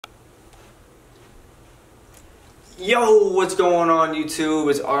Yo, what's going on YouTube?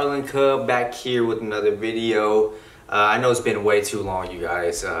 It's Arlencuhh back here with another video. I know it's been way too long, you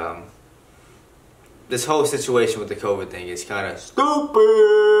guys. This whole situation with the COVID thing is kind of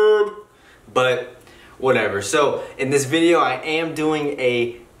stupid, but whatever. So in this video, I am doing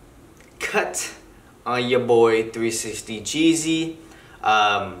a cut on your boy 360jeezy.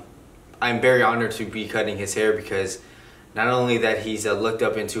 I'm very honored to be cutting his hair because not only that he's looked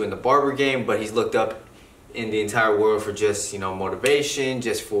up into in the barber game, but he's looked up in the entire world for just, you know, motivation,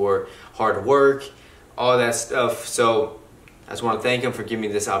 just for hard work, all that stuff. So I just want to thank him for giving me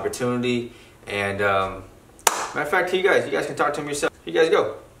this opportunity. And matter of fact, to you guys can talk to him yourself. You guys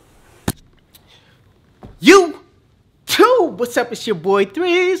go. You too. What's up? It's your boy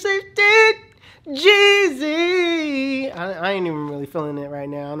 360jeezy. I ain't even really feeling it right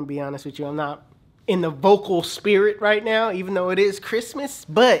now. I'm gonna be honest with you. I'm not in the vocal spirit right now, even though it is Christmas.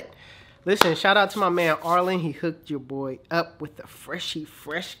 But listen, shout out to my man Arlen. He hooked your boy up with the fresh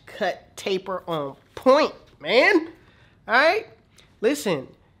cut taper on point, man. All right? Listen,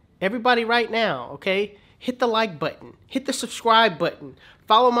 everybody right now, okay? Hit the like button. Hit the subscribe button.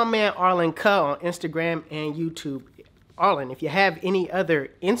 Follow my man Arlencuhh on Instagram and YouTube. Arlen, if you have any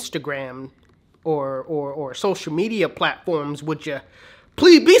other Instagram or social media platforms, would you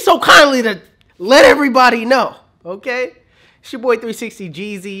please be so kindly to let everybody know, okay? It's your boy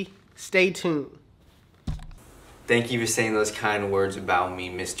 360jeezy. Stay tuned. Thank you for saying those kind words about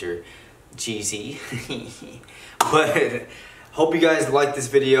me, Mr. Jeezy. But hope you guys like this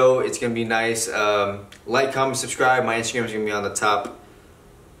video. It's gonna be nice. Like, comment, subscribe. My Instagram is gonna be on the top,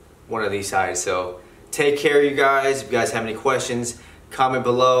 one of these sides. So take care, you guys. If you guys have any questions, comment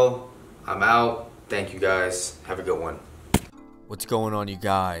below. I'm out. Thank you guys. Have a good one. What's going on, you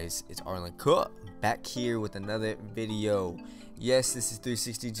guys? It's Arlencuhh back here with another video. Yes, this is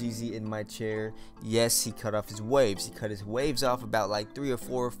 360jeezy in my chair. Yes, he cut off his waves. He cut his waves off about like 3 or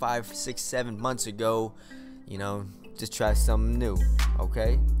 4 or 5, 6, 7 months ago. You know, just try something new.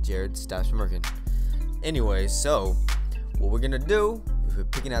 Okay? Jared, stop smirking. Anyway, so what we're gonna do is we're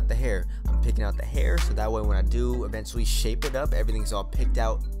picking out the hair. I'm picking out the hair so that way when I do eventually shape it up, everything's all picked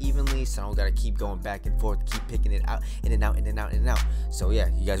out evenly, so I don't gotta keep going back and forth, keep picking it out, in and out, in and out, in and out. So yeah,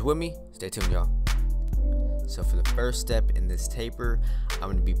 you guys with me? Stay tuned, y'all. So for the first step in this taper, I'm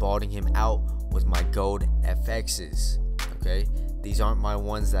going to be balding him out with my gold FXs, okay? These aren't my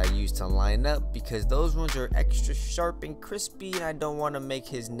ones that I use to line up because those ones are extra sharp and crispy and I don't want to make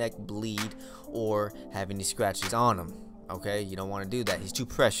his neck bleed or have any scratches on him, okay? You don't want to do that. He's too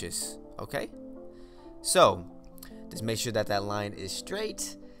precious, okay? So just make sure that that line is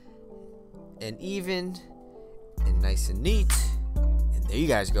straight and even and nice and neat, and there you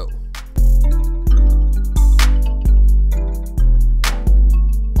guys go.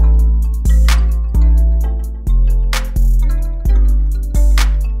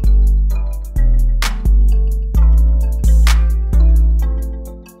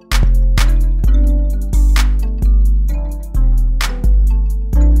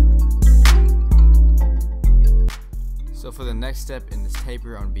 So for the next step in this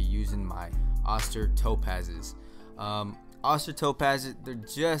taper, I'm going to be using my Oster topazes. Oster topazes, they're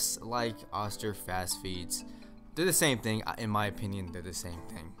just like Oster fast feeds. They're the same thing. In my opinion, they're the same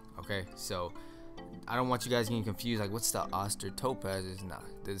thing. Okay, so I don't want you guys getting confused. Like, what's the Oster topazes? Nah,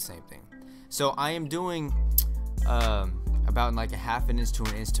 they're the same thing. So I am doing about like a ½ inch to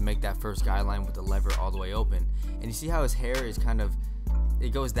an inch to make that first guideline with the lever all the way open. And you see how his hair is kind of, it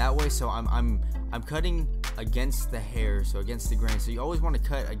goes that way. So I'm cutting against the hair, so against the grain. So you always want to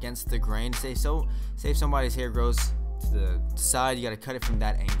cut against the grain. Say if somebody's hair grows to the side, you got to cut it from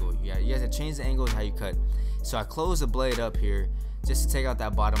that angle. You guys have to change the angle of how you cut. So I close the blade up here just to take out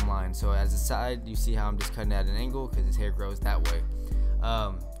that bottom line. So as the side, you see how I'm just cutting at an angle because his hair grows that way.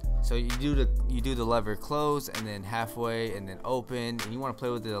 So you do the lever close and then halfway and then open, and you want to play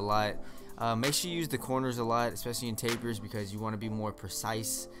with it a lot. Make sure you use the corners a lot, especially in tapers, because you want to be more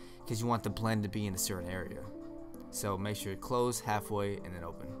precise because you want the blend to be in a certain area. So make sure it close, halfway, and then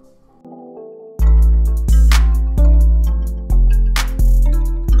open.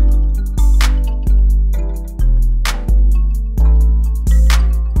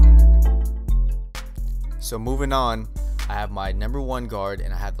 So moving on, I have my #1 guard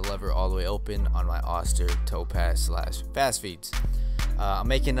and I have the lever all the way open on my Oster topaz / fast feeds. I'm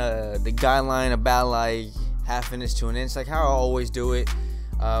making the guideline about like ½ inch to an inch, like how I always do it.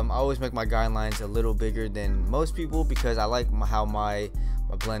 I always make my guidelines a little bigger than most people because I like how my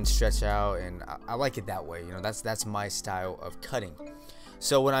blends stretch out, and I like it that way. You know, that's my style of cutting.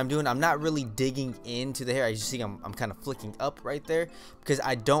 So what I'm doing, I'm not really digging into the hair. As you see, I'm kind of flicking up right there because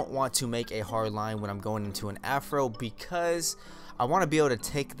I don't want to make a hard line when I'm going into an afro, because I want to be able to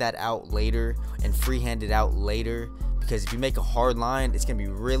take that out later and freehand it out later, because if you make a hard line, it's going to be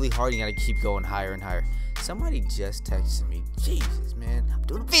really hard. You got to keep going higher and higher. Somebody just texted me. Jesus, man. I'm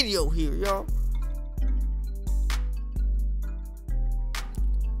doing a video here, y'all.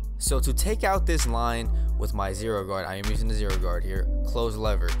 So to take out this line with my zero guard, I am using the zero guard here. Close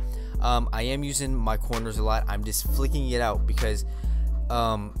lever. I am using my corners a lot. I'm just flicking it out because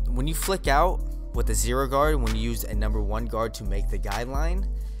when you flick out with the zero guard, when you use a number 1 guard to make the guideline,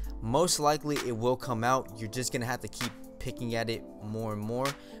 most likely it will come out. You're just gonna have to keep picking at it more and more.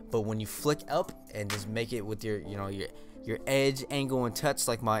 But when you flick up and just make it with your your edge, angle, and touch,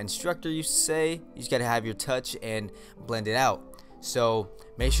 like my instructor used to say, you just gotta have your touch and blend it out. So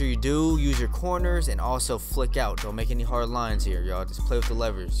make sure you do use your corners and also flick out. Don't make any hard lines here, y'all. Just play with the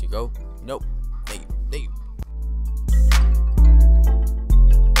levers. You go, nope, there you.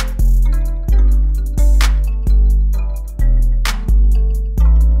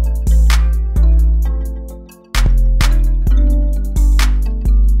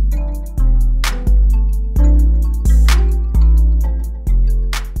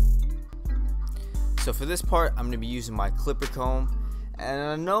 So for this part, I'm going to be using my clipper comb. And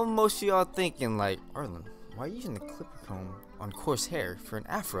I know most of y'all thinking like, Arlen, why are you using the clipper comb on coarse hair for an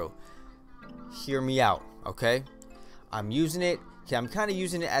afro? Hear me out, okay? I'm using it. Okay, I'm kind of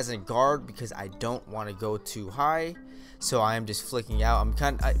using it as a guard because I don't want to go too high. So I am just flicking out. I'm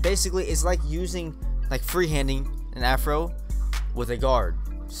kind of, basically, it's like using, like freehanding an afro with a guard.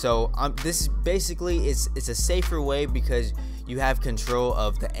 So this is basically, it's a safer way because you have control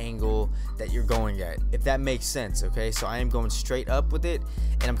of the angle that you're going at, if that makes sense. Okay, so I am going straight up with it,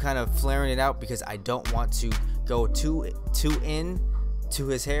 and I'm kind of flaring it out because I don't want to go too in to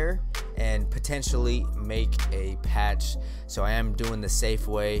his hair and potentially make a patch. So I am doing the safe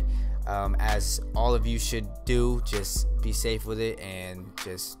way, as all of you should do. Just be safe with it and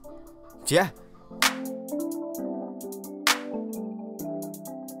just, yeah.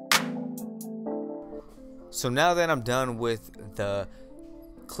 So now that I'm done with the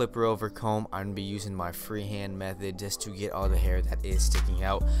clipper over comb, I'm gonna be using my freehand method just to get all the hair that is sticking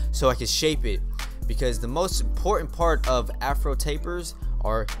out so I can shape it, because the most important part of afro tapers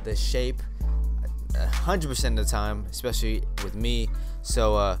are the shape 100% of the time, especially with me.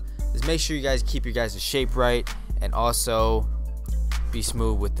 So just make sure you guys keep your guys' shape right, and also be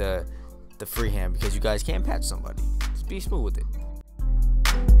smooth with the freehand, because you guys can't patch somebody. Just be smooth with it.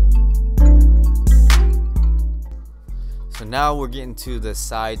 So now we're getting to the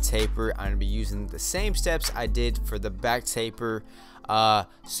side taper. I'm gonna be using the same steps I did for the back taper.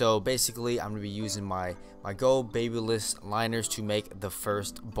 So basically, I'm gonna be using my gold Babyliss liners to make the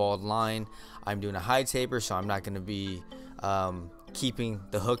first bald line. I'm doing a high taper, so I'm not gonna be keeping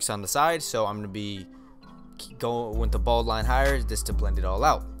the hooks on the side. So I'm gonna be going with the bald line higher just to blend it all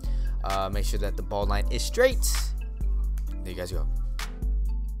out. Make sure that the bald line is straight. There you guys go.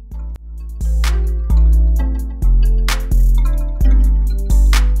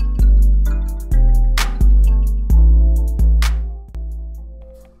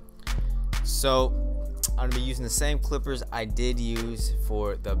 So I'm gonna be using the same clippers I did use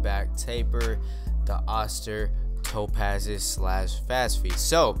for the back taper, the Oster Topazes / fast feet.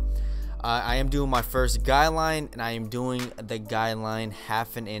 So I am doing my first guideline, and I am doing the guideline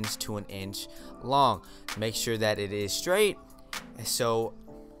 1/2 inch to 1 inch long. Make sure that it is straight. So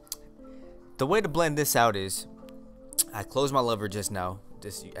the way to blend this out is, I closed my lever just now,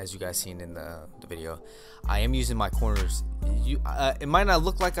 just as you guys seen in the video. I am using my corners. It might not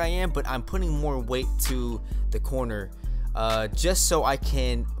look like I am, but I'm putting more weight to the corner, just so I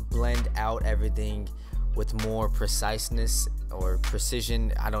can blend out everything with more preciseness or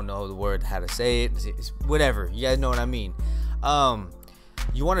precision. I don't know the word, how to say it. It's whatever, you guys know what I mean.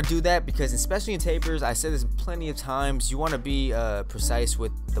 You want to do that because, especially in tapers, I said this plenty of times, you want to be precise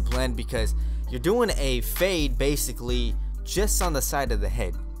with the blend, because you're doing a fade basically just on the side of the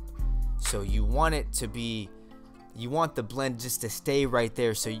head. So you want it to be, you want the blend just to stay right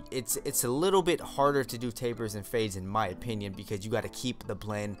there. So it's a little bit harder to do tapers and fades, in my opinion, because you got to keep the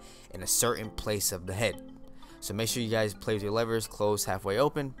blend in a certain place of the head. So make sure you guys play with your levers, close, halfway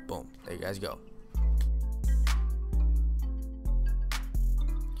open, boom, there you guys go.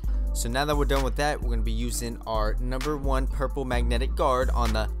 So now that we're done with that, we're going to be using our number 1 purple magnetic guard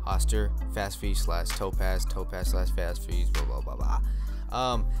on the Oster fast feed / Topaz / fast feeds, blah blah blah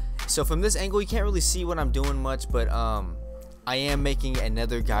blah. So from this angle, you can't really see what I'm doing much, but I am making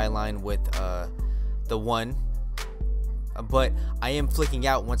another guideline with the one but I am flicking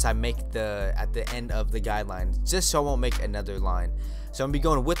out once I make at the end of the guideline, just so I won't make another line. So I'm gonna be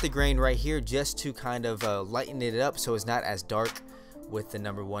going with the grain right here, just to kind of lighten it up so it's not as dark with the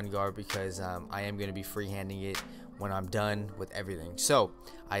number 1 guard, because I am gonna be freehanding it when I'm done with everything. So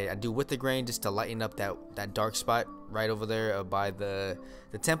I do with the grain just to lighten up that dark spot right over there by the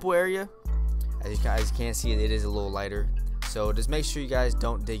temple area. As you guys can see, it is a little lighter, so just make sure you guys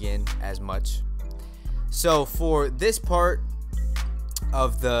don't dig in as much. So for this part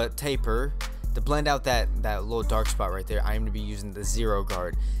of the taper, to blend out that little dark spot right there, I am to be using the 0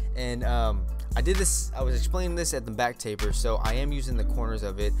 guard. And I was explaining this at the back taper, so I am using the corners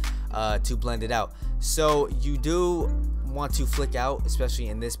of it to blend it out. So you do want to flick out, especially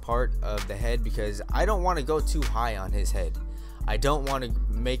in this part of the head, because I don't want to go too high on his head. I don't want to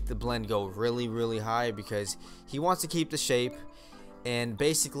make the blend go really high, because he wants to keep the shape. And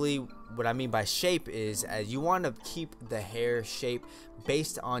basically what I mean by shape is you want to keep the hair shape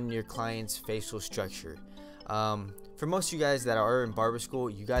based on your client's facial structure. For most of you guys that are in barber school,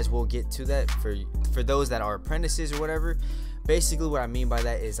 you guys will get to that. For those that are apprentices or whatever, basically what I mean by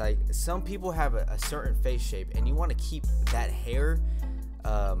that is, like, some people have a certain face shape, and you want to keep that hair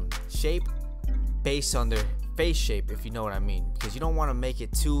shape based on their face shape, if you know what I mean, because you don't want to make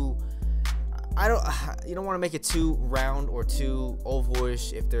it too you don't want to make it too round or too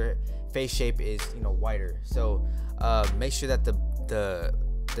ovalish if their face shape is, you know, wider. So make sure that the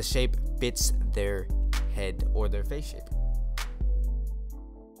shape fits their head or their face shape.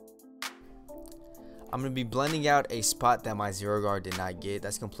 I'm going to be blending out a spot that my 0 guard did not get.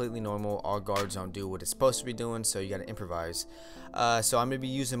 That's completely normal. All guards don't do what it's supposed to be doing, so you got to improvise. So I'm going to be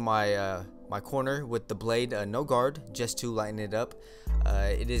using my my corner with the blade, no guard, just to lighten it up.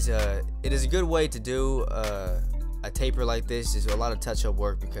 It is a good way to do a taper like this. There's a lot of touch-up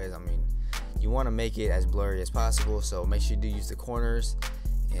work, because I mean, you want to make it as blurry as possible, so make sure you do use the corners.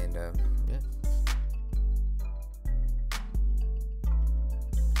 And yeah.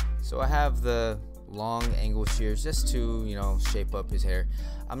 So I have the long angle shears just to, you know, shape up his hair.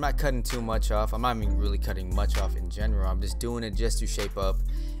 I'm not cutting too much off. I'm not even really cutting much off in general. I'm just doing it just to shape up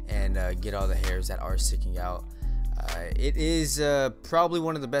and get all the hairs that are sticking out. It is probably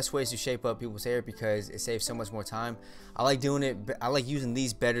one of the best ways to shape up people's hair, because it saves so much more time. I like doing it. I like using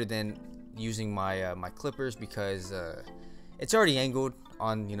these better than using my my clippers, because it's already angled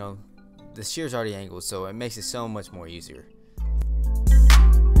on, you know, the shear's already angled, so it makes it so much more easier.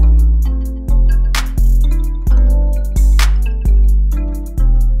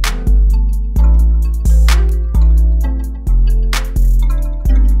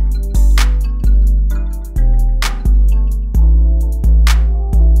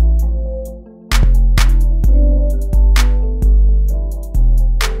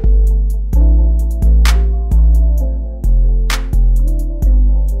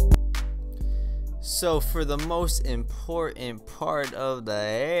 So for the most important part of the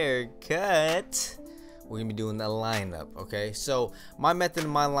haircut, we're gonna be doing the lineup. Okay, so my method of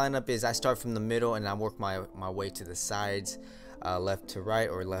my lineup is I start from the middle and I work my way to the sides, left to right,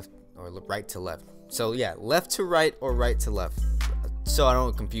 or right to left. So yeah, left to right or right to left, so I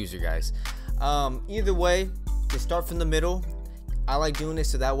don't confuse you guys. Either way, just start from the middle. I like doing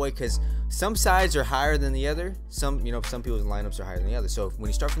this so that way, because some sides are higher than the other. Some people's lineups are higher than the other. So when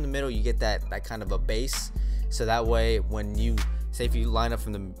you start from the middle, you get that kind of a base. So that way, when you say, if you line up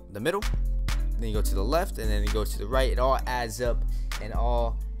from the middle, then you go to the left, and then you go to the right, it all adds up, and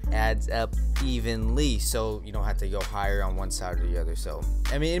all adds up evenly. So you don't have to go higher on one side or the other. So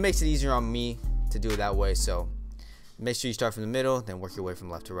I mean, it makes it easier on me to do it that way. So make sure you start from the middle, then work your way from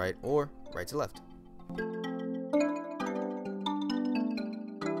left to right or right to left.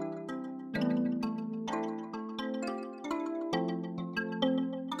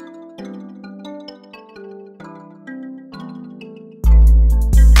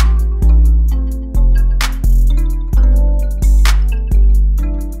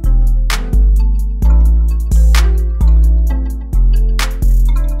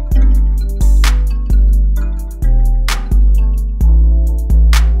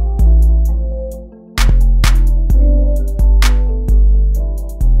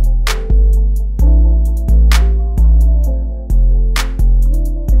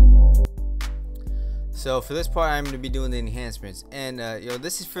 So for this part, I'm going to be doing the enhancements, and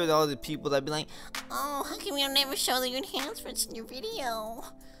this is for all the people that be like, oh, how come you never show the enhancements in your video?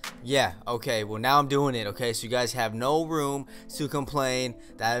 Yeah, okay, well now I'm doing it, okay, so you guys have no room to complain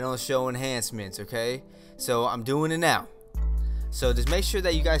that I don't show enhancements, okay, so I'm doing it now. So just make sure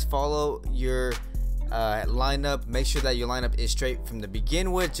that you guys follow your lineup. Make sure that your lineup is straight from the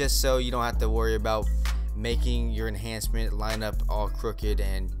begin with, just so you don't have to worry about making your enhancement line up all crooked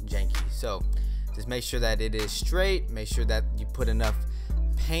and janky. So just make sure that it is straight, make sure that you put enough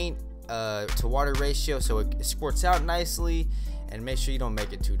paint to water ratio so it squirts out nicely, and make sure you don't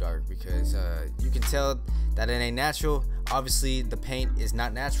make it too dark, because you can tell that it ain't natural. Obviously the paint is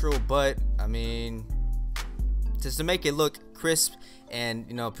not natural, but I mean, just to make it look crisp and,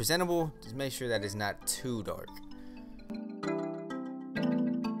 you know, presentable, just make sure that it's not too dark.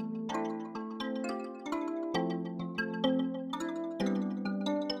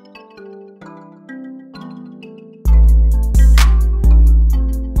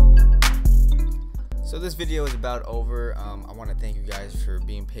 So this video is about over. I want to thank you guys for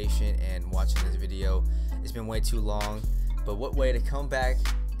being patient and watching this video. It's been way too long, but what way to come back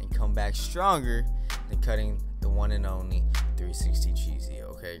and come back stronger than cutting the one and only 360jeezy?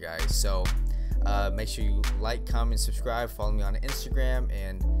 Okay guys, so make sure you like, comment, subscribe, follow me on Instagram,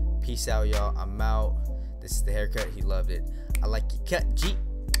 and peace out y'all. I'm out. This is the haircut. He loved it. I like your cut, G.